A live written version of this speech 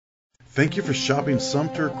Thank you for shopping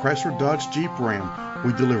Sumter Chrysler Dodge Jeep Ram.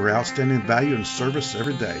 We deliver outstanding value and service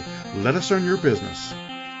every day. Let us earn your business.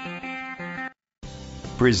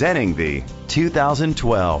 Presenting the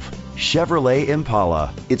 2012 Chevrolet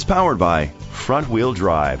Impala. It's powered by front-wheel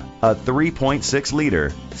drive, a 3.6-liter,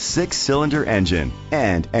 6-cylinder engine,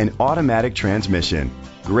 and an automatic transmission.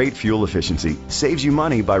 Great fuel efficiency saves you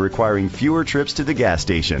money by requiring fewer trips to the gas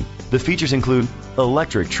station. The features include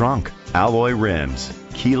electric trunk, alloy rims,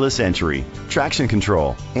 keyless entry, traction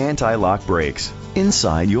control, anti-lock brakes.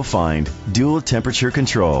 Inside you'll find dual temperature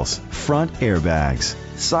controls, front airbags,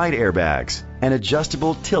 side airbags, an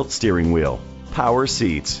adjustable tilt steering wheel, power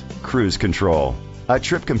seats, cruise control, a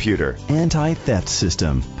trip computer, anti-theft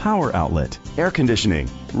system, power outlet, air conditioning.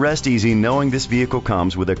 Rest easy knowing this vehicle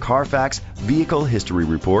comes with a Carfax Vehicle History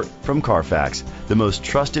Report from Carfax, the most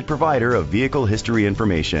trusted provider of vehicle history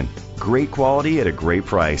information. Great quality at a great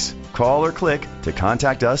price. Call or click to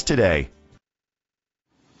contact us today.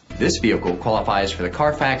 This vehicle qualifies for the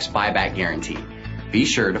Carfax buyback guarantee. Be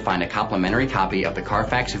sure to find a complimentary copy of the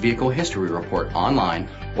Carfax Vehicle History Report online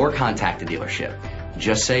or contact the dealership.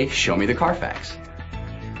 Just say, "Show me the Carfax."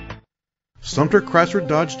 Sumter Chrysler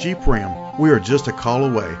Dodge Jeep Ram. We are just a call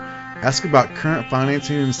away. Ask about current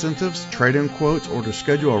financing incentives, trade-in quotes, or to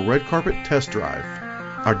schedule a red carpet test drive.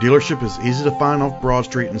 Our dealership is easy to find off Broad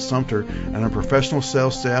Street in Sumter, and our professional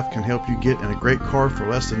sales staff can help you get in a great car for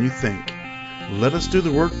less than you think. Let us do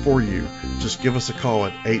the work for you. Just give us a call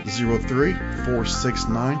at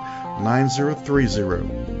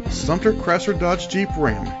 803-469-9030. Sumter Chrysler Dodge Jeep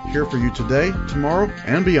Ram, here for you today, tomorrow,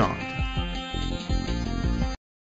 and beyond.